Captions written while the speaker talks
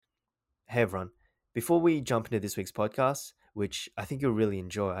Hey everyone. Before we jump into this week's podcast, which I think you'll really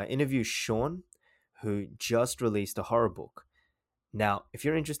enjoy, I interview Sean, who just released a horror book. Now, if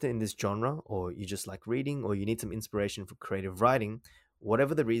you're interested in this genre, or you just like reading, or you need some inspiration for creative writing,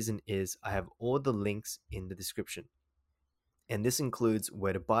 whatever the reason is, I have all the links in the description. And this includes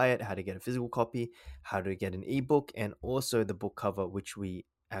where to buy it, how to get a physical copy, how to get an ebook, and also the book cover, which we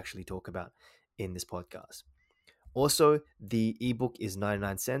actually talk about in this podcast. Also, the ebook is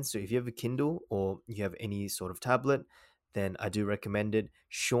 99 cents. So if you have a Kindle or you have any sort of tablet, then I do recommend it.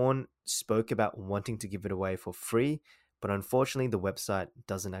 Sean spoke about wanting to give it away for free, but unfortunately, the website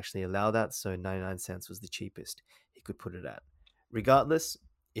doesn't actually allow that. So 99 cents was the cheapest he could put it at. Regardless,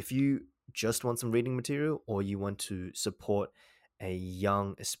 if you just want some reading material or you want to support a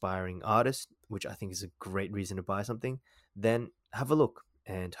young, aspiring artist, which I think is a great reason to buy something, then have a look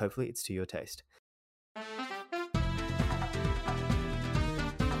and hopefully it's to your taste.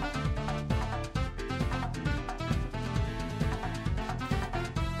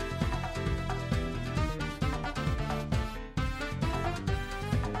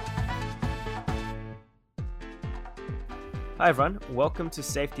 Hi everyone, welcome to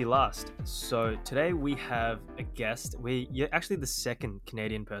Safety Last. So today we have a guest. You're actually the second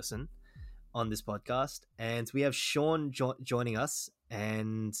Canadian person on this podcast, and we have Sean joining us.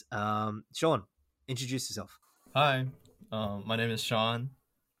 And Sean, introduce yourself. Hi, my name is Sean.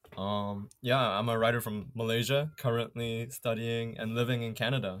 I'm a writer from Malaysia, currently studying and living in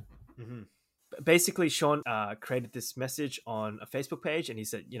Canada. Mm-hmm. Basically, Sean created this message on a Facebook page, and he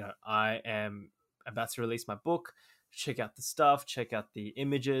said, I am about to release my book. Check out the stuff, check out the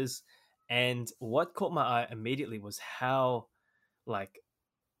images. And what caught my eye immediately was how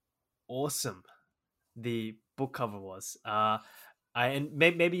awesome the book cover was. And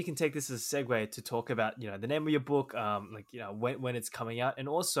maybe you can take this as a segue to talk about the name of your book, when it's coming out, and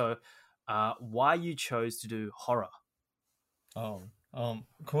also why you chose to do horror. Oh,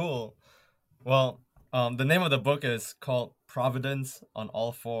 cool. Well, the name of the book is called Providence on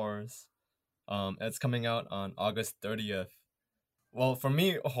All Fours. It's coming out on August 30th. Well, for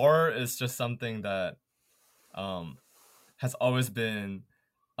me, horror is just something that has always been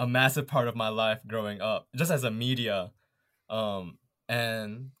a massive part of my life growing up, just as a media.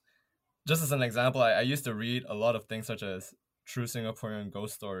 And just as an example, I used to read a lot of things such as True Singaporean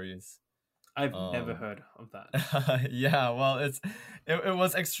Ghost Stories. I've never heard of that. Yeah, well, it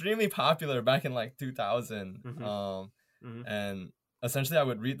was extremely popular back in like 2000. And essentially I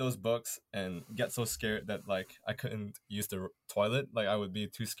would read those books and get so scared that like I couldn't use the toilet. Like I would be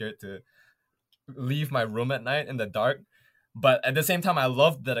too scared to leave my room at night in the dark. But at the same time, I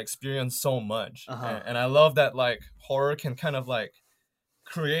loved that experience so much. And I love that like horror can kind of like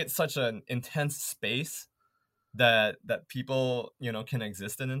create such an intense space that people can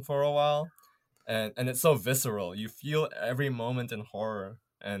exist in for a while, and it's so visceral. You feel every moment in horror,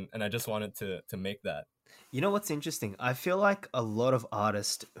 and I just wanted to make that. You know what's interesting? I feel like a lot of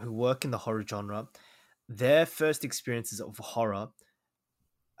artists who work in the horror genre, their first experiences of horror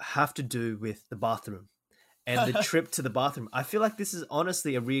have to do with the bathroom and the trip to the bathroom. I feel like this is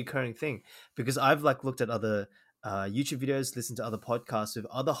honestly a reoccurring thing because I've like looked at other YouTube videos, listened to other podcasts with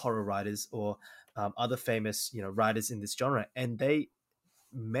other horror writers or other famous writers in this genre, and they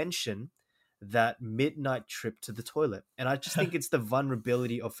mention that midnight trip to the toilet. And I just think it's the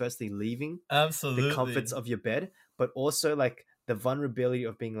vulnerability of firstly leaving Absolutely. the comforts of your bed, but also like the vulnerability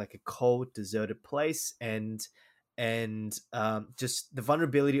of being like a cold, deserted place, and just the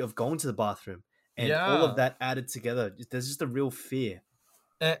vulnerability of going to the bathroom, and all of that added together. There's just a real fear.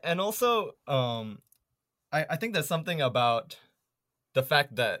 And also, I think there's something about the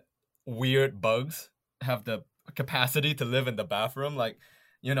fact that weird bugs have the capacity to live in the bathroom. Like,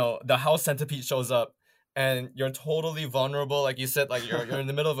 the house centipede shows up and you're totally vulnerable. Like you said, like you're in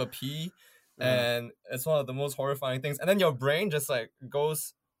the middle of a pee and it's one of the most horrifying things. And then your brain just like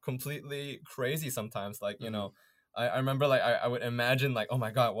goes completely crazy sometimes. Like, I remember like I would imagine like, oh my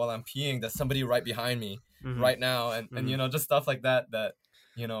God, while I'm peeing, there's somebody right behind me right now. And just stuff like that,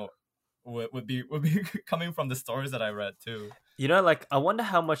 would be coming from the stories that I read too. Like I wonder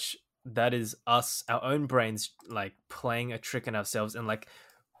how much that is us, our own brains, like playing a trick on ourselves and like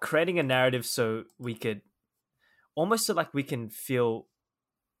creating a narrative so we could almost so like we can feel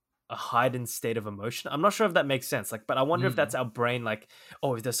a heightened state of emotion. I'm not sure if that makes sense. Like, but I wonder if that's our brain, like,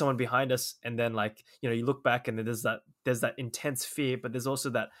 oh, if there's someone behind us, and then like, you look back and then there's that intense fear, but there's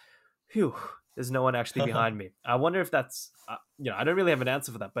also that, whew, there's no one actually behind me. I wonder if that's, I don't really have an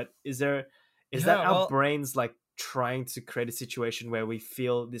answer for that, but is that our brains like trying to create a situation where we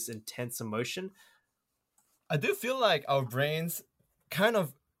feel this intense emotion? I do feel like our brains kind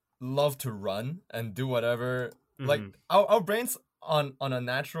of love to run and do whatever. Like Mm-hmm. our brains on a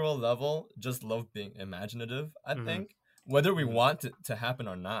natural level just love being imaginative, I Mm-hmm. think. Whether we Mm-hmm. want it to happen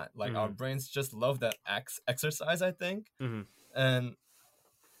or not. Like our Mm-hmm. brains just love that exercise, I think. Mm-hmm. And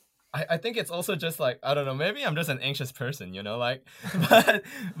I think it's also just like, I don't know, maybe I'm just an anxious person, like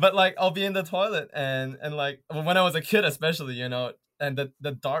but like I'll be in the toilet and like when I was a kid especially, and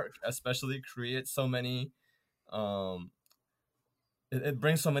the dark especially creates so many um it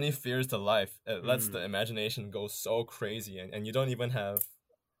brings so many fears to life. It lets Mm-hmm. the imagination go so crazy, and you don't even have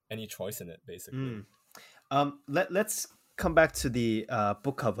any choice in it, basically. Mm. Let's come back to the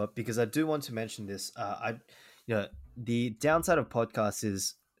book cover because I do want to mention this. You know, the downside of podcasts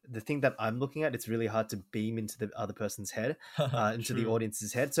is the thing that I'm looking at. It's really hard to beam into the other person's head, into the True.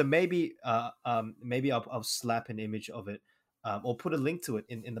 audience's head. So maybe I'll slap an image of it, or put a link to it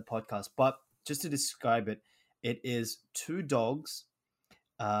in the podcast. But just to describe it, it is two dogs,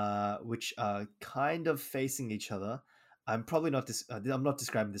 which are kind of facing each other. I'm probably not this. I'm not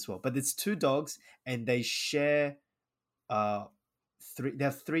describing this well, but it's two dogs, and they share uh three. They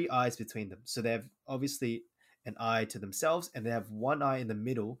have three eyes between them, so they have obviously an eye to themselves, and they have one eye in the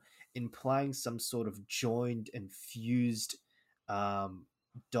middle, implying some sort of joined and fused um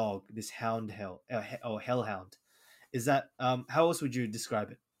dog. This or hellhound. Is that how else would you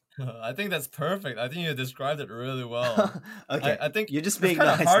describe it? I think that's perfect. I think you described it really well. I, Okay, I think you're just it's being kind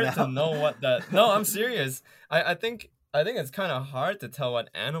of nice hard to now. know what that. No, I'm serious. I think it's kind of hard to tell what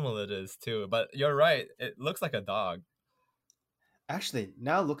animal it is too. But you're right. It looks like a dog. Actually,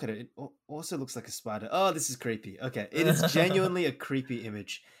 now look at it. It also looks like a spider. Oh, this is creepy. Okay, it is genuinely a creepy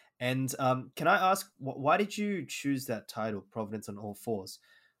image. And can I ask, why did you choose that title, Providence on All Fours?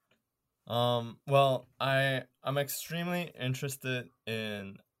 Well, I'm extremely interested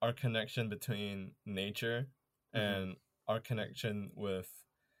in our connection between nature Mm-hmm. and our connection with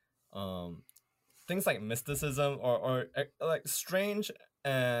um things like mysticism or like strange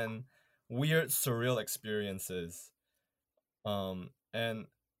and weird surreal experiences. And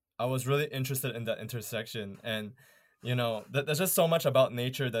I was really interested in that intersection, and there's just so much about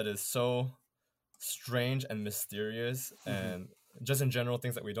nature that is so strange and mysterious, Mm-hmm. and just in general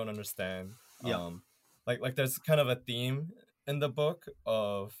things that we don't understand. Yeah. Like there's kind of a theme in the book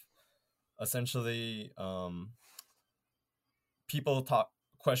of essentially people talk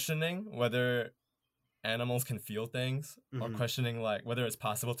questioning whether animals can feel things, or Mm-hmm. questioning like whether it's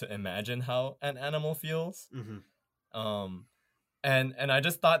possible to imagine how an animal feels. Mm-hmm. um and I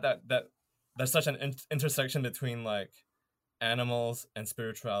just thought that there's such an intersection between like animals and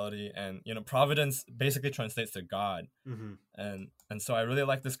spirituality, and providence basically translates to God. Mm-hmm. And so I really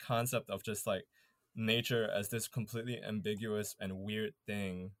like this concept of just like nature as this completely ambiguous and weird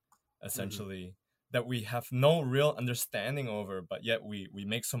thing, Mm-hmm. essentially, that we have no real understanding over, but yet we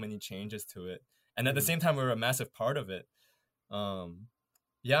make so many changes to it, and at the Mm-hmm. same time we're a massive part of it.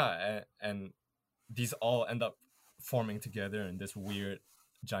 Yeah, and these all end up forming together in this weird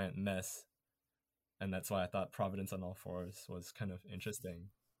giant mess, and that's why I thought Providence on All Fours was kind of interesting.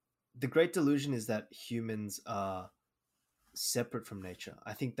 The great delusion is that humans are separate from nature.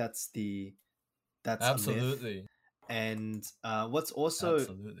 I think that's a myth. Absolutely, And what's also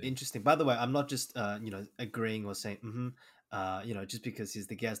absolutely. interesting, by the way, I'm not just agreeing or saying just because he's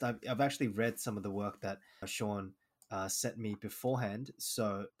the guest. I've actually read some of the work that Sean sent me beforehand.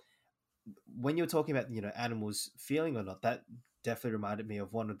 So when you were talking about animals feeling or not, that definitely reminded me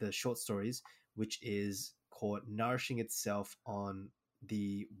of one of the short stories, which is called "Nourishing Itself on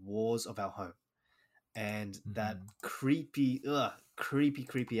the Walls of Our Home," and that Mhm. creepy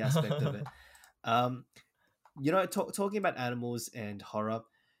aspect of it. Um, talking about animals and horror,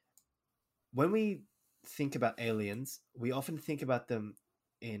 when we think about aliens, we often think about them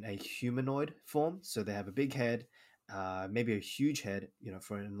in a humanoid form. So they have a big head, maybe a huge head,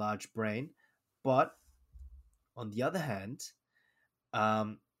 for an enlarged brain. But on the other hand,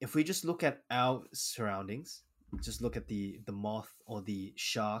 if we just look at our surroundings, just look at the moth or the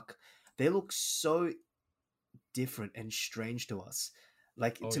shark, they look so different and strange to us.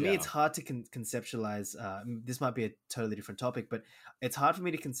 Like Oh to me, it's yeah, hard to conceptualize. This might be a totally different topic, but it's hard for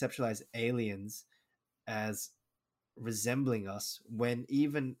me to conceptualize aliens as resembling us when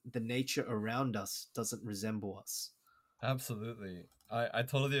even the nature around us doesn't resemble us. absolutely. I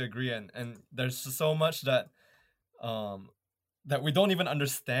totally agree, and there's just so much um that we don't even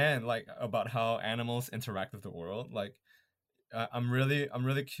understand, like about how animals interact with the world. Like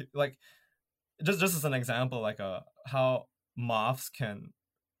like just as an example, like how moths can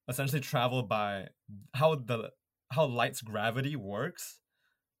essentially travel by how the how light's gravity works.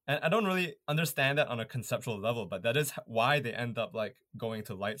 And I don't really understand that on a conceptual level, but that is why they end up like going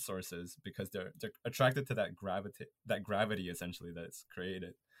to light sources, because they're attracted to that gravity essentially that it's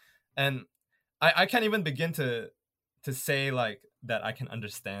created. And I can't even begin to say like that I can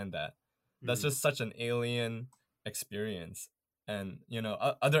understand that. That's Mm, just such an alien experience. And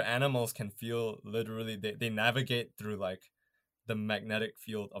other animals can feel, literally they navigate through like the magnetic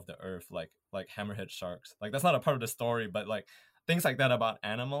field of the earth, like hammerhead sharks. Like that's not a part of the story, but like things like that about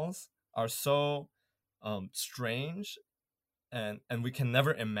animals are so strange, and we can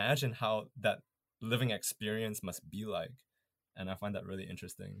never imagine how that living experience must be like. And I find that really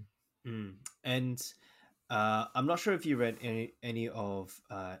interesting. mm. And I'm not sure if you read any of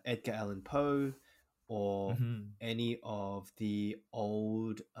Edgar Allan Poe or Hmm. any of the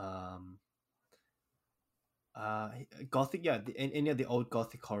old uh, Gothic, yeah, any of the old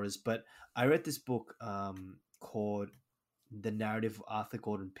Gothic horrors. But I read this book called The Narrative of Arthur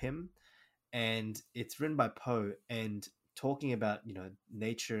Gordon Pym, and it's written by Poe and talking about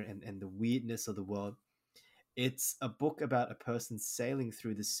nature and the weirdness of the world. It's a book about a person sailing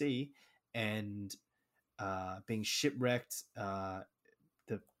through the sea and being shipwrecked.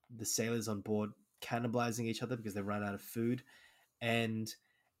 The the sailors on board cannibalizing each other because they run out of food, and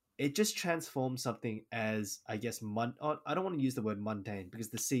it just transforms something as, I guess, I don't want to use the word mundane because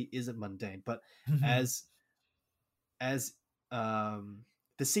the sea isn't mundane, but as as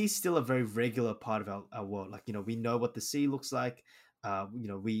the sea's still a very regular part of our world. Like, we know what the sea looks like.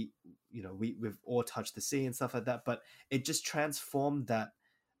 We've all touched the sea and stuff like that, but it just transformed that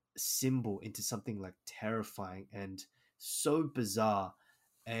symbol into something like terrifying and so bizarre.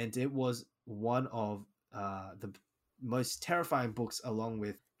 And it was one of the most terrifying books, along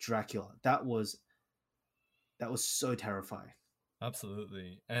with Dracula. That was so terrifying.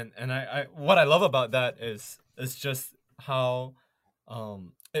 Absolutely. And I what I love about that is just how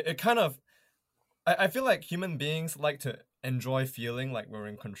it kind of, I feel like human beings like to enjoy feeling like we're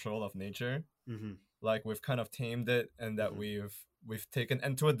in control of nature. Hmm. Like we've kind of tamed it, and that Hmm. we've taken,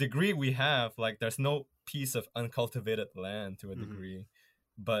 and to a degree we have, like there's no piece of uncultivated land to a Hmm. degree.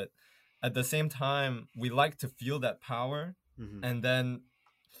 But at the same time we like to feel that power. Hmm. And then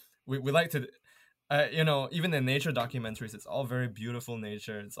we like to, even in nature documentaries, it's all very beautiful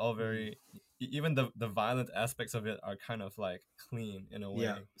nature. It's all Hmm. very, even the violent aspects of it are kind of like clean in a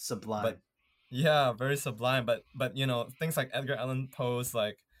Yeah, way. But sublime. yeah, very sublime. But things like Edgar Allan Poe's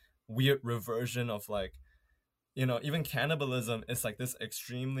like weird reversion of like, even cannibalism is like this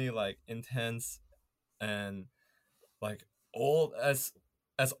extremely like intense and like old, as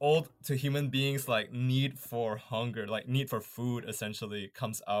old to human beings, like need for hunger, like need for food essentially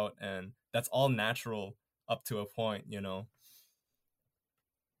comes out, and that's all natural up to a point.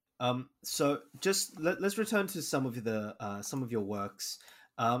 So just let's return to some of your works.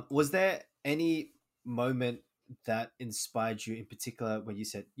 Was there any moment that inspired you in particular when you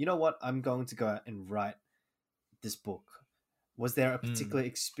said, "You know what? I'm going to go out and write this book"? Was there a Mm. particular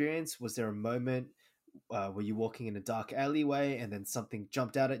experience? Was there a moment were you walking in a dark alleyway and then something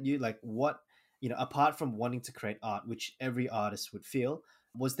jumped out at you? Like, what, apart from wanting to create art, which every artist would feel,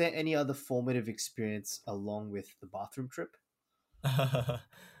 was there any other formative experience along with the bathroom trip?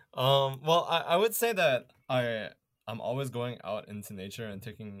 Well, I would say that I'm always going out into nature and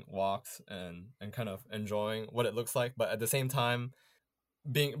taking walks, and kind of enjoying what it looks like, but at the same time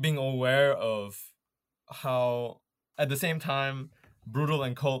being aware of how, at the same time, brutal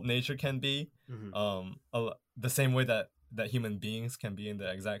and cold nature can be, Hmm. the same way that human beings can be in the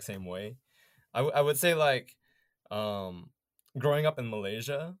exact same way. I would say like, um growing up in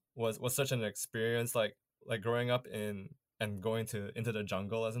Malaysia was such an experience, like growing up in and going to into the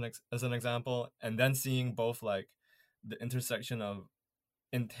jungle as an example, and then seeing both like the intersection of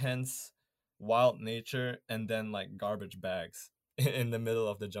intense wild nature and then like garbage bags in the middle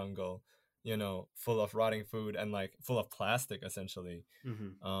of the jungle, full of rotting food and like full of plastic essentially.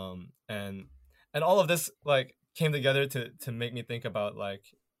 Hmm. And all of this like came together to make me think about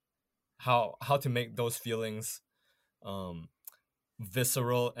like how to make those feelings um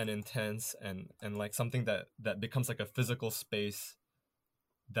visceral and intense, and like something that becomes like a physical space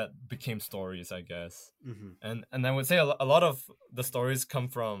that became stories, I guess. Hmm. And I would say a lot of the stories come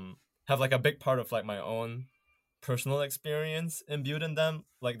from, have like a big part of like my own personal experience imbued in them.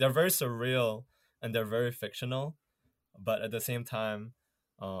 Like they're very surreal and they're very fictional, but at the same time,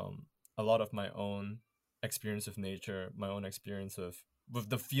 um, a lot of my own experience with nature, my own experience with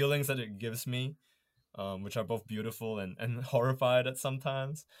the feelings that it gives me, which are both beautiful and horrified at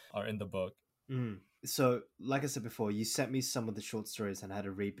sometimes, are in the book. Mm. So, like I said before, you sent me some of the short stories and I had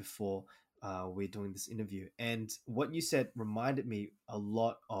to read before we're doing this interview. And what you said reminded me a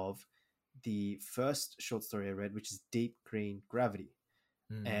lot of the first short story I read, which is Deep Green Gravity.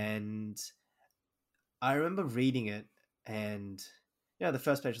 Mm. And I remember reading it, and the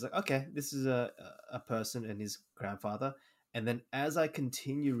first page was like, okay, this is a person and his grandfather. And then as I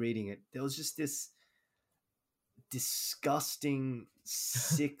continue reading it, there was just this disgusting,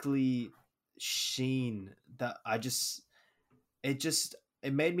 sickly sheen that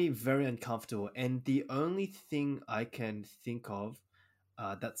it made me very uncomfortable. And the only thing I can think of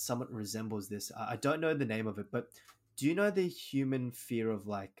that somewhat resembles this, I don't know the name of it, but do you know the human fear of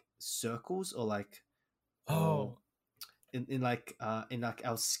like circles, or like, or Oh, in like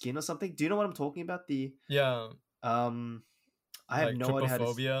our skin or something? Do you know what I'm talking about? The yeah, um I have like no idea how to.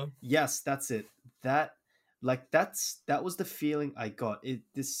 trypophobia. Yes, that's it. That that was the feeling I got.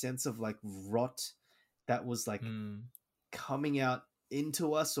 This sense of like rot that was like Mm. coming out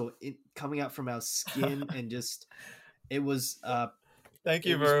into us, or coming out from our skin, and just it was Thank it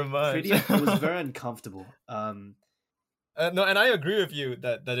you was very much. it was very uncomfortable. No, and I agree with you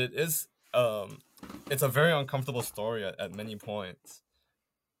that it is it's a very uncomfortable story at many points.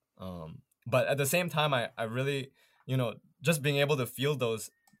 But at the same time, I really, just being able to feel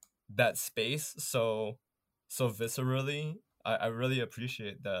that space so viscerally, I really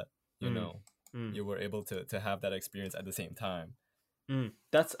appreciate that, you mm, know, mm, you were able to have that experience at the same time.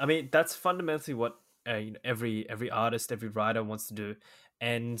 that's, I mean, that's fundamentally what every artist, every writer wants to do.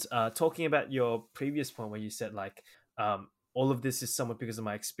 And talking about your previous point where you said like, all of this is somewhat because of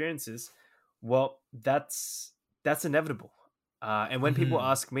my experiences. Well, that's inevitable. And when people Hmm.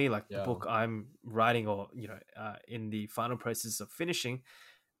 ask me like the Yeah. book I'm writing, or in the final process of finishing,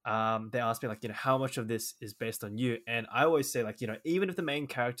 they ask me like, how much of this is based on you? And I always say like, even if the main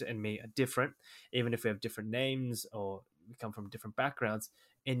character and me are different, even if we have different names or we come from different backgrounds,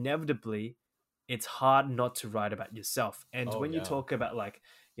 inevitably it's hard not to write about yourself. And Oh when you yeah. talk about like,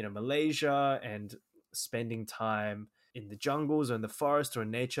 Malaysia and spending time in the jungles or in the forest or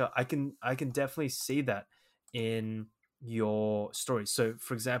in nature, I can definitely see that in your story. So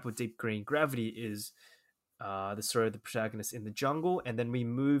for example, Deep Green Gravity is the story of the protagonist in the jungle, and then we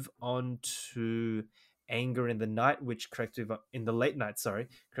move on to Anger in the Night, which, in the late night, sorry,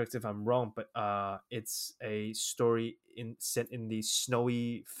 correct if I'm wrong, but it's a story set in the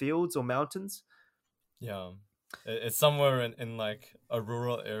snowy fields or mountains. Yeah. It's somewhere in like a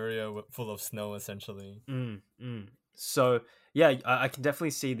rural area full of snow, essentially. Mm, mm. So yeah, I can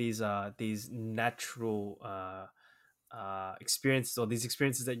definitely see these natural experiences, or these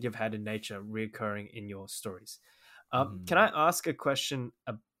experiences that you've had in nature reoccurring in your stories. Can Hmm. I ask a question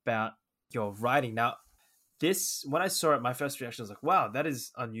about your writing? Now, this, when I saw it, my first reaction was like, "Wow, that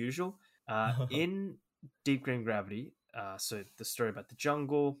is unusual." In Deep Green Gravity, so the story about the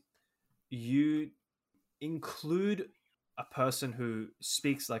jungle, you include a person who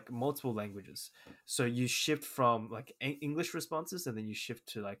speaks like multiple languages. So you shift from like English responses, and then you shift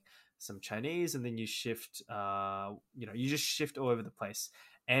to like some Chinese, and then you shift, you just shift all over the place.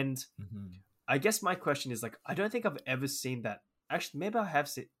 And Hmm. I guess my question is like, I don't think I've ever seen that. Actually, maybe I have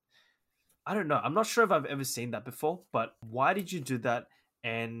seen. I don't know. I'm not sure if I've ever seen that before. But why did you do that?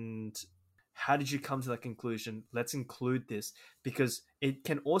 And how did you come to that conclusion? Let's include this, because it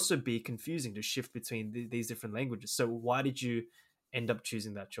can also be confusing to shift between these different languages. So why did you end up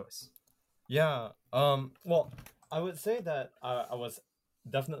choosing that choice? Yeah. Well, I would say that I was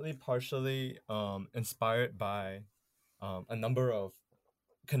definitely partially inspired by a number of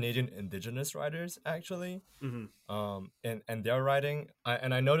Canadian Indigenous writers, actually. Mm-hmm. And their writing,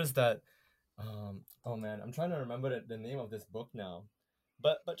 and I noticed that. Oh man, I'm trying to remember the name of this book now.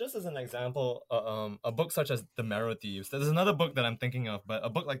 But just as an example, a book such as The Marrow Thieves. There's another book that I'm thinking of, but a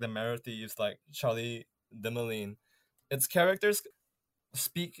book like The Marrow Thieves, like Charlie Dimeline, its characters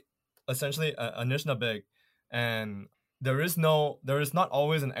speak essentially Anishinaabe, and there is not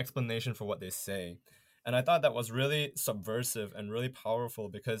always an explanation for what they say, and I thought that was really subversive and really powerful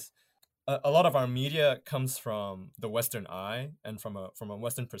because a lot of our media comes from the Western eye and from a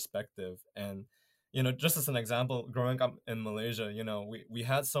Western perspective. And just as an example, growing up in Malaysia, we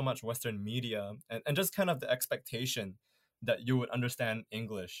had so much Western media, and just kind of the expectation that you would understand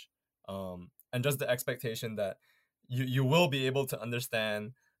English, and just the expectation that you will be able to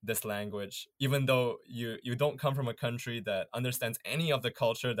understand this language, even though you don't come from a country that understands any of the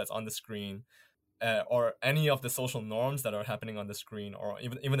culture that's on the screen, or any of the social norms that are happening on the screen, or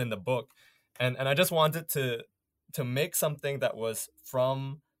even in the book. And I just wanted to make something that was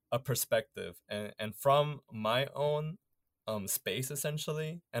from a perspective, and from my own space,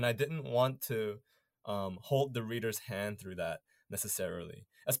 essentially. And I didn't want to hold the reader's hand through that, necessarily,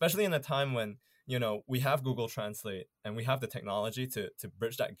 especially in a time when, you know, we have Google Translate and we have the technology to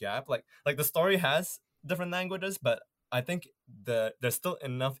bridge that gap. Like the story has different languages, but I think there's still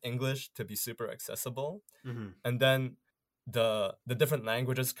enough English to be super accessible, Mm-hmm. and then the different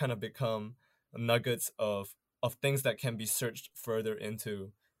languages kind of become nuggets of things that can be searched further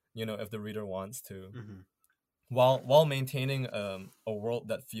into, you know, if the reader wants to, Mm-hmm. while maintaining a world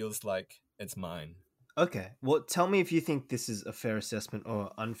that feels like it's mine. Okay. Well, tell me if you think this is a fair assessment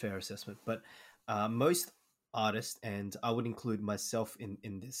or unfair assessment. But most artists, and I would include myself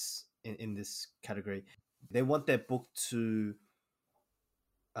in this category, they want their book to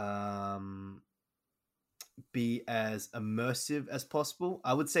um, be as immersive as possible.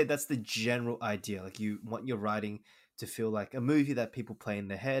 I would say that's the general idea. Like you want your writing to feel like a movie that people play in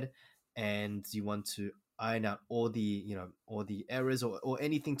their head, and you want to iron out all the all the errors or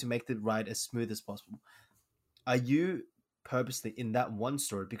anything to make the ride as smooth as possible. Are you purposely in that one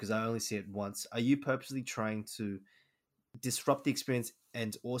story, because I only see it once, are you purposely trying to disrupt the experience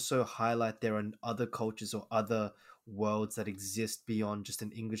and also highlight there are other cultures or other worlds that exist beyond just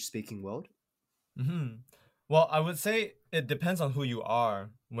an English speaking world? Hmm. Well, I would say it depends on who you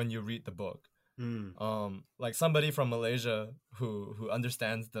are when you read the book. Mm, Like somebody from Malaysia who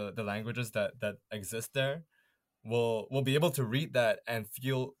understands the languages that exist there will be able to read that and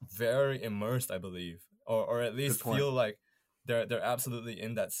feel very immersed, I believe, or at good least point. feel like they're absolutely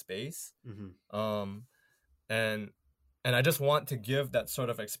in that space. Mm-hmm. Um, and and I just want to give that sort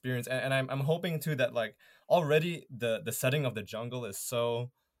of experience, and I'm hoping too that like already the setting of the jungle is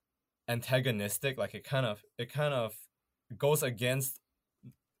so antagonistic, like it kind of goes against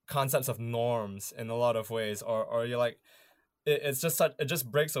concepts of norms in a lot of ways, or you're like it's just such, it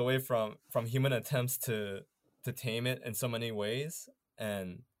just breaks away from human attempts to tame it in so many ways.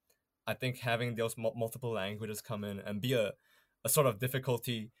 And I think having those multiple languages come in and be a sort of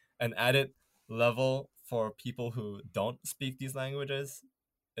difficulty, an added level for people who don't speak these languages,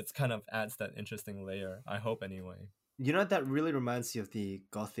 it's kind of adds that interesting layer, I hope anyway. You know, that really reminds you of the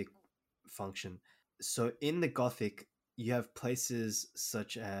Gothic function. So in the Gothic, you have places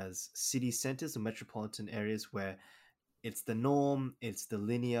such as city centers or metropolitan areas where it's the norm, it's the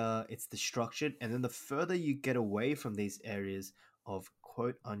linear, it's the structured, and then the further you get away from these areas of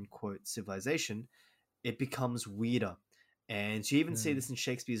quote unquote civilization, it becomes weirder. And you even see Mm. this in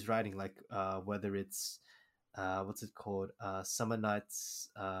Shakespeare's writing, like whether it's what's it called, Summer Nights,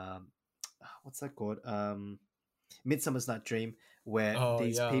 what's that called, Midsummer's Night Dream, where Oh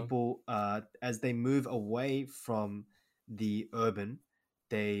these yeah. people, as they move away from the urban,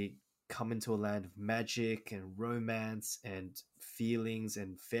 they come into a land of magic and romance and feelings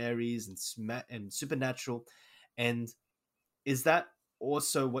and fairies and and supernatural. And is that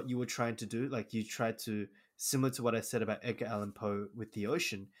also what you were trying to do? Like you tried to, similar to what I said about Edgar Allan Poe with the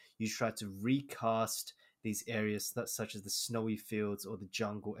ocean, you tried to recast these areas such as the snowy fields or the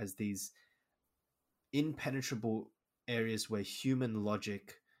jungle as these impenetrable areas where human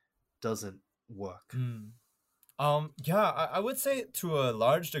logic doesn't work. Mm. Yeah, I would say to a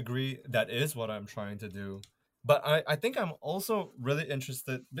large degree that is what I'm trying to do. But I think I'm also really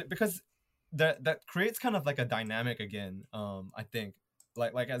interested because that creates kind of like a dynamic again. I think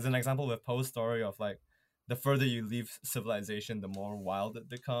like as an example with Poe's story of like the further you leave civilization, the more wild it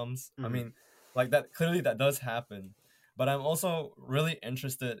becomes. I Mm-hmm. mean, like that clearly that does happen. But I'm also really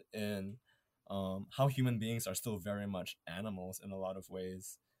interested in how human beings are still very much animals in a lot of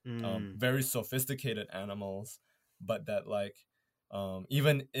ways. Mm. Very sophisticated animals, but that like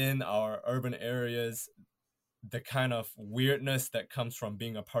even in our urban areas, the kind of weirdness that comes from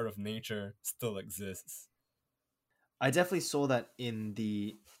being a part of nature still exists. I definitely saw that in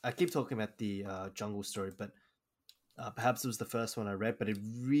the. I keep talking about the jungle story, but perhaps it was the first one I read. But it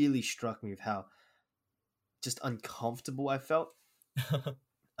really struck me with how just uncomfortable I felt.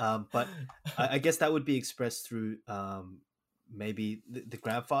 But I guess that would be expressed through maybe the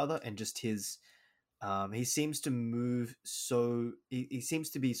grandfather and just his. He seems to move so. He seems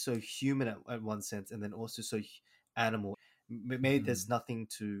to be so human at one sense, and then also so animal. Maybe there's Mhm. nothing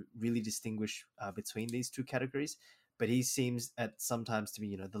to really distinguish between these two categories, but he seems at sometimes to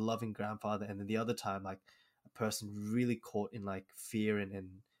be, the loving grandfather, and then the other time like a person really caught in like fear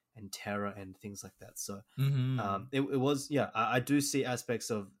and terror and things like that. So Mhm. it was, yeah, I do see aspects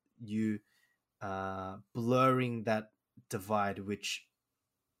of you blurring that divide which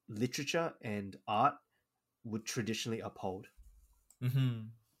literature and art would traditionally uphold.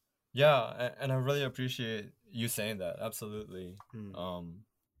 Mhm. Yeah, and I really appreciate you saying that. Absolutely. Hmm. Um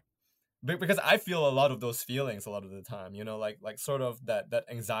because I feel a lot of those feelings a lot of the time, you know, like sort of that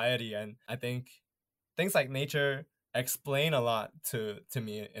anxiety, and I think things like nature explain a lot to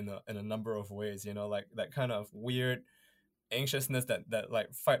me in a number of ways. Like that kind of weird anxiousness that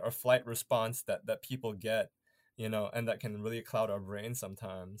like fight or flight response that people get, and that can really cloud our brain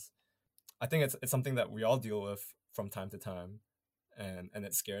sometimes. I think it's something that we all deal with from time to time, and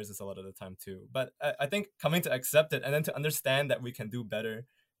it scares us a lot of the time too. But I think coming to accept it and then to understand that we can do better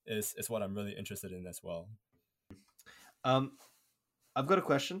is what I'm really interested in as well. Um, I've got a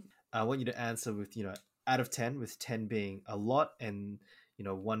question. I want you to answer with, out of 10, with 10 being a lot and,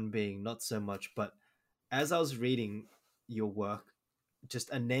 1 being not so much. But as I was reading your work,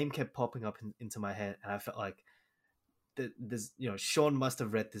 just a name kept popping up into my head. And I felt like there's, Sean must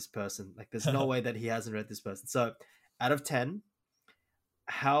have read this person. Like, there's no way that he hasn't read this person. So out of 10,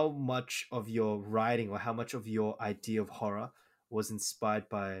 how much of your writing or how much of your idea of horror was inspired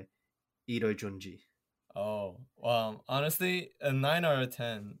by Ito Junji? Oh, honestly, a 9 out of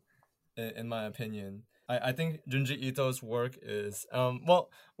 10, in my opinion. I think Junji Ito's work is well,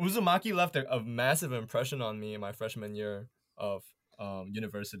 Uzumaki left a massive impression on me in my freshman year of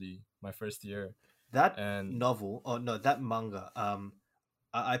university, my first year. That And novel, or no, that manga,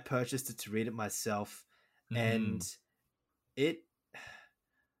 I purchased it to read it myself, and mhm. it,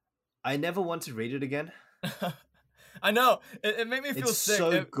 I never want to read it again. I know it made me feel It's sick.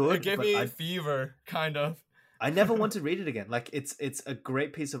 so It good, gave but me fever, kind of. I never want to read it again. Like, it's a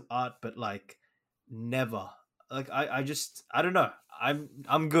great piece of art, but like never. Like, I just, I don't know.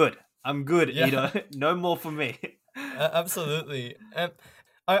 I'm good. I'm good, Yeah, Ito. No more for me. absolutely. And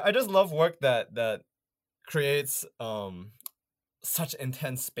I just love work that creates such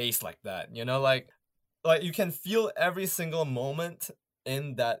intense space like that. Like you can feel every single moment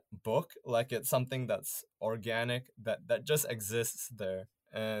in that book, like it's something that's organic, that just exists there.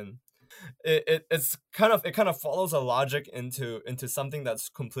 And it kind of follows a logic into something that's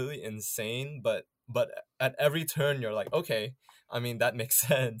completely insane, but at every turn you're like, okay, I mean, that makes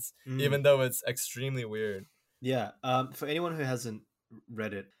sense, Mm. even though it's extremely weird. Yeah. For anyone who hasn't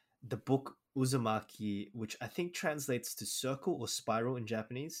read it, the book Uzumaki, which I think translates to circle or spiral in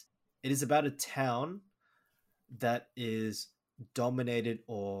Japanese, it is about a town that is dominated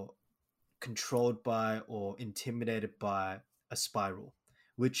or controlled by or intimidated by a spiral,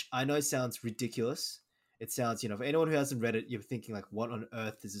 which I know sounds ridiculous. It sounds, for anyone who hasn't read it, you're thinking like, what on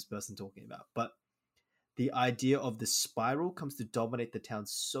earth is this person talking about? But the idea of the spiral comes to dominate the town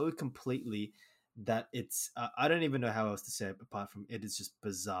so completely that it's, I don't even know how else to say it apart from it is just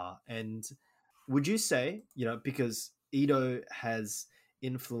bizarre. And would you say, because Ito has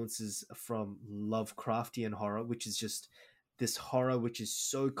influences from Lovecraftian horror, which is just this horror which is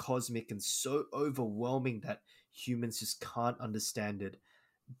so cosmic and so overwhelming that humans just can't understand it.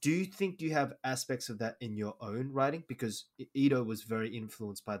 Do you think you have aspects of that in your own writing? Because Ito was very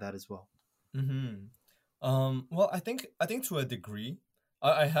influenced by that as well. Mm-hmm. Well, I think to a degree,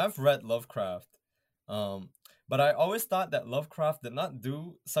 I have read Lovecraft, um, but I always thought that Lovecraft did not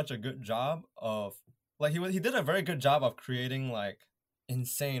do such a good job of, like, he did a very good job of creating like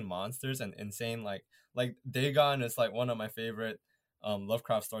insane monsters and insane, like Dagon is like one of my favorite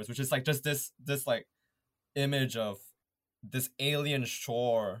Lovecraft stories, which is like just this like image of this alien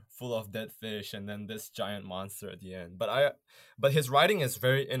shore full of dead fish and then this giant monster at the end. But his writing is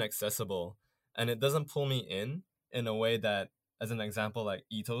very inaccessible, and it doesn't pull me in a way that, as an example, like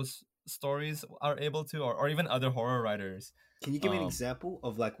Ito's stories are able to, or even other horror writers. Can you give me an um example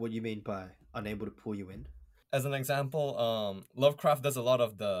of like what you mean by unable to pull you in? as an example, Lovecraft does a lot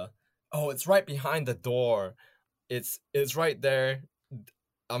of the, oh, it's right behind the door, it's right there,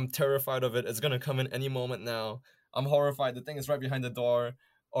 I'm terrified of it. It's gonna come in any moment now. I'm horrified. The thing is right behind the door.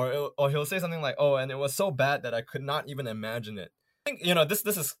 Or he'll say something like, "Oh, and it was so bad that I could not even imagine it." I think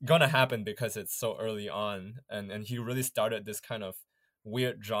this is gonna happen because it's so early on, and he really started this kind of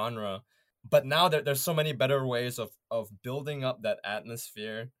weird genre. But now there's so many better ways of building up that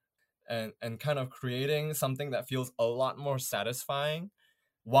atmosphere, and kind of creating something that feels a lot more satisfying,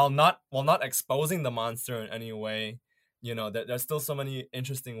 while not exposing the monster in any way. There's still so many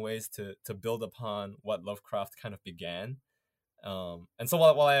interesting ways to build upon what Lovecraft kind of began. And so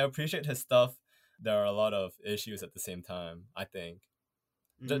while I appreciate his stuff, there are a lot of issues at the same time, I think.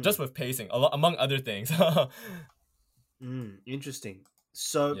 Just Mm, with pacing, among other things. interesting.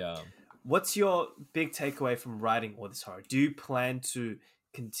 So, Yeah. what's your big takeaway from writing all this horror? Do you plan to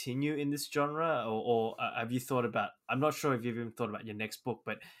continue in this genre, or have you thought about? I'm not sure if you've even thought about your next book,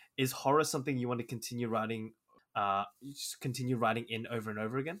 but is horror something you want to continue writing? Just continue writing in over and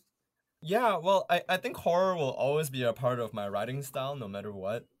over again. Yeah, well, I think horror will always be a part of my writing style no matter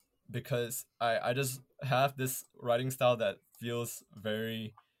what, because I just have this writing style that feels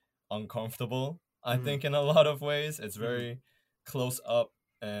very uncomfortable. I Mm, think in a lot of ways it's mm, very close up,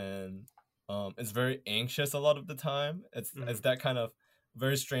 and it's very anxious a lot of the time. It's mm, that kind of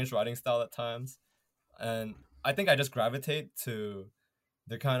very strange writing style at times, and I think I just gravitate to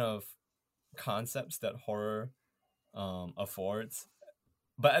the kind of concepts that horror affords.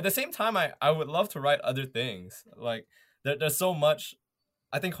 But at the same time, I would love to write other things. Like there's so much.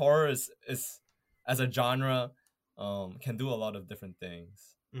 I think horror is as a genre can do a lot of different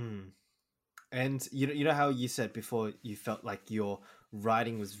things. mm. And you know how you said before you felt like your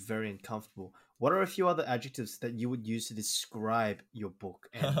writing was very uncomfortable. What are a few other adjectives that you would use to describe your book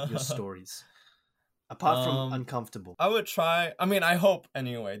and your stories, apart from um uncomfortable? I would try. I mean, I hope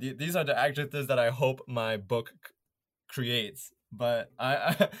anyway. These are the adjectives that I hope my book creates. But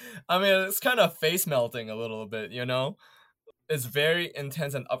I mean, it's kind of face melting a little bit. It's very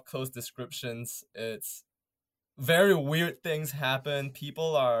intense and up close descriptions. It's very weird things happen.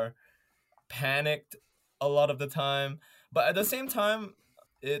 People are panicked a lot of the time, but at the same time,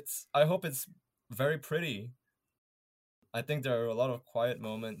 I hope it's very pretty. I think there are a lot of quiet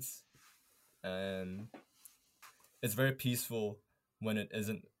moments, and it's very peaceful when it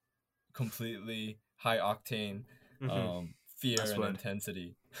isn't completely high octane Hmm. fear That's and word.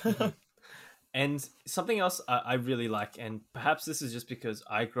 intensity. Hmm. And something else I really like, and perhaps this is just because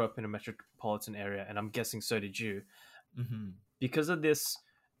I grew up in a metropolitan area, and I'm guessing so did you. Hmm. Because of this,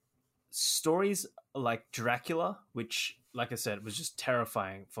 stories like Dracula, which, like I said, was just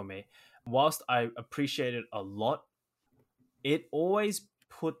terrifying for me. Whilst I appreciate it a lot, it always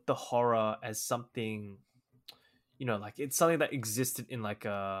put the horror as something, like it's something that existed in like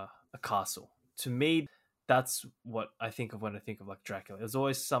a castle. To me, that's what I think of when I think of like Dracula. There's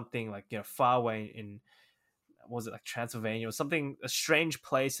always something like, far away in, was it like Transylvania or something, a strange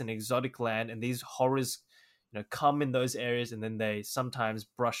place, an exotic land, and these horrors, come in those areas, and then they sometimes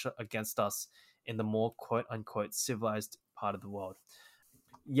brush against us in the more quote unquote civilized part of the world.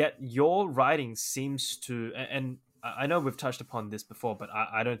 Yet your writing seems to, and I know we've touched upon this before, but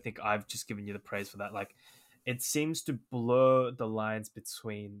I don't think I've just given you the praise for that. Like, it seems to blur the lines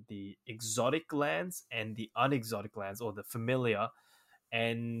between the exotic lands and the unexotic lands, or the familiar,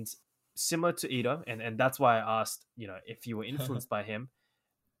 and similar to Ito, and that's why I asked, if you were influenced by him.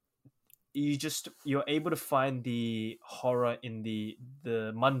 You're able to find the horror in the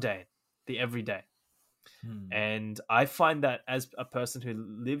mundane, the everyday. Hmm. And I find that, as a person who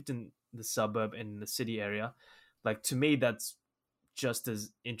lived in the suburb and in the city area, like, to me, that's just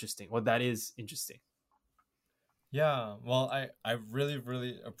as interesting, or that is interesting. Yeah, well, I really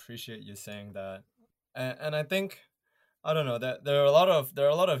really appreciate you saying that, and I think I don't know that there are a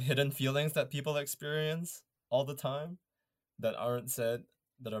lot of hidden feelings that people experience all the time that aren't said,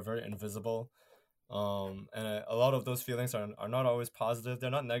 that are very invisible. And a lot of those feelings are not always positive. They're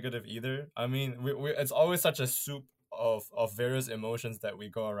not negative either. I mean, it's always such a soup of various emotions that we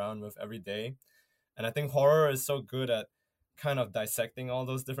go around with every day. And I think horror is so good at kind of dissecting all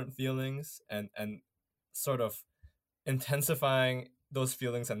those different feelings, and sort of intensifying those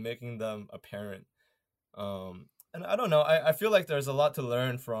feelings and making them apparent. And I don't know. I feel like there's a lot to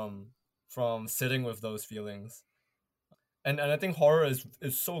learn from sitting with those feelings. And I think horror is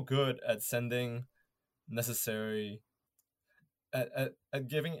so good at sending necessary at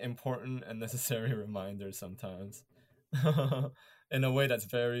giving important and necessary reminders sometimes in a way that's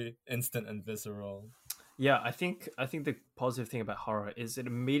very instant and visceral. Yeah, I think the positive thing about horror is it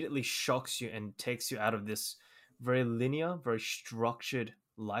immediately shocks you and takes you out of this very linear, very structured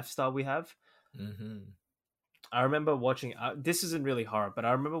lifestyle we have. Mm-hmm. I remember watching. This isn't really horror, but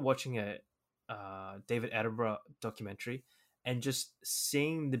I remember watching a David Attenborough documentary and just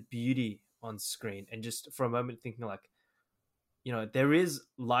seeing the beauty on screen, and just for a moment thinking like, there is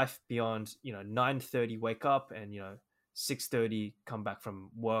life beyond, 9:30 wake up, and 6:30 come back from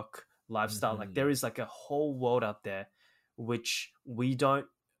work lifestyle. Like, Mm-hmm. there is like a whole world out there which we don't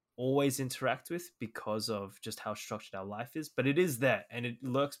always interact with because of just how structured our life is, but it is there and it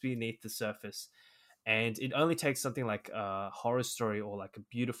lurks beneath the surface. And it only takes something like a horror story or like a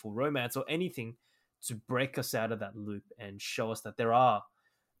beautiful romance or anything to break us out of that loop and show us that there are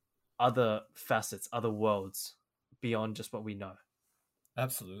other facets, other worlds beyond just what we know.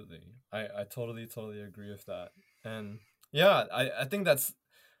 Absolutely. I totally totally agree with that. And yeah, I think that's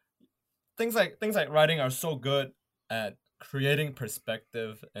things like writing are so good at creating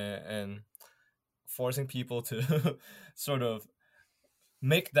perspective, and forcing people to sort of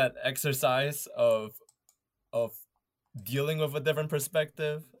make that exercise of dealing with a different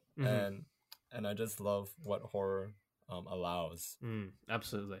perspective, Hmm. and I just love what horror allows.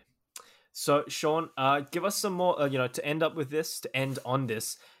 Absolutely. So, Sean, give us some more, to end up with this, to end on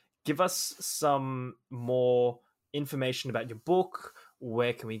this. give us some more information about your book.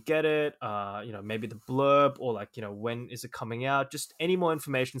 Where can we get it? Maybe the blurb, or like, when is it coming out? Just any more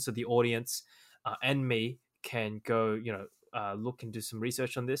information so the audience and me can go, look and do some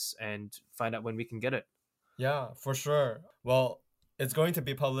research on this and find out when we can get it. Yeah, for sure. Well, it's going to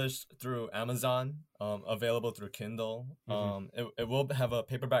be published through Amazon, available through Kindle. It will have a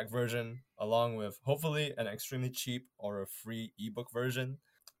paperback version along with hopefully an extremely cheap or a free ebook version.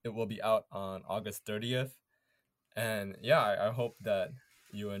 It will be out on August 30th. And yeah, I hope that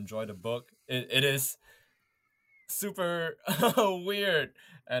you enjoy the book. It is super weird,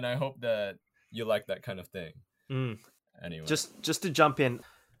 and I hope that you like that kind of thing. Anyway, just to jump in,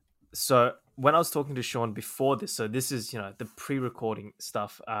 so when I was talking to Sean before this, so this is the pre-recording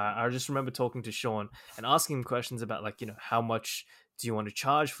stuff. I just remember talking to Sean and asking him questions about, like, how much do you want to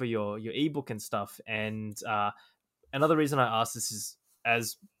charge for your ebook and stuff. And another reason I asked this is,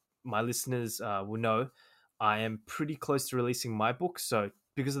 as my listeners will know, I am pretty close to releasing my book. So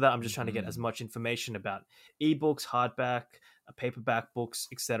because of that, I'm just trying to get as much information about ebooks, hardback, paperback books,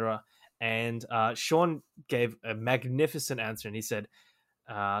 etc. And Sean gave a magnificent answer, and he said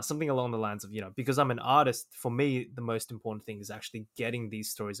something along the lines of, because I'm an artist, for me, the most important thing is actually getting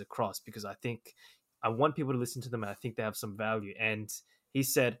these stories across, because I think I want people to listen to them, and I think they have some value. And he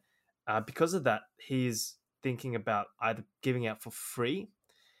said, because of that, he's thinking about either giving out for free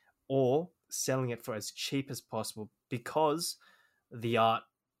or selling it for as cheap as possible, because the art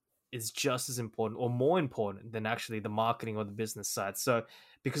is just as important or more important than actually the marketing or the business side. So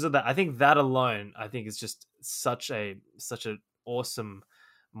because of that, I think that alone, I think is just such an awesome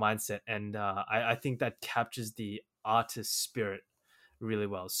mindset. And I think that captures the artist spirit really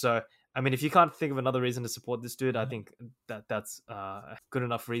well. So, I mean, if you can't think of another reason to support this dude, I think that's a good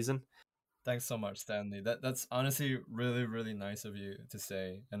enough reason. Thanks so much, Stanley. That's honestly really, really nice of you to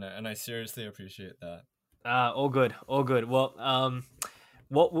say, and I seriously appreciate that. All good. Well,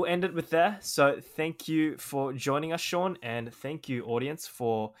 we'll end it with there. So thank you for joining us, Sean, and thank you, audience,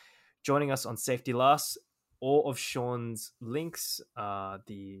 for joining us on Safety Last. All of Sean's links,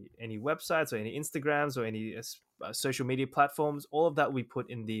 any websites or any Instagrams or any social media platforms, all of that we put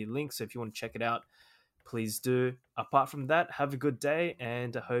in the link. So if you want to check it out, please do. Apart from that, have a good day,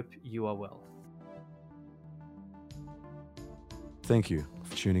 and I hope you are well. Thank you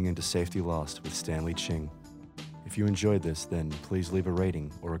for tuning into Safety Last with Stanley Ching. If you enjoyed this, then please leave a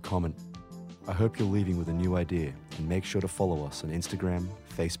rating or a comment. I hope you're leaving with a new idea, and make sure to follow us on Instagram,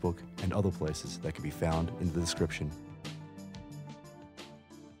 Facebook, and other places that can be found in the description.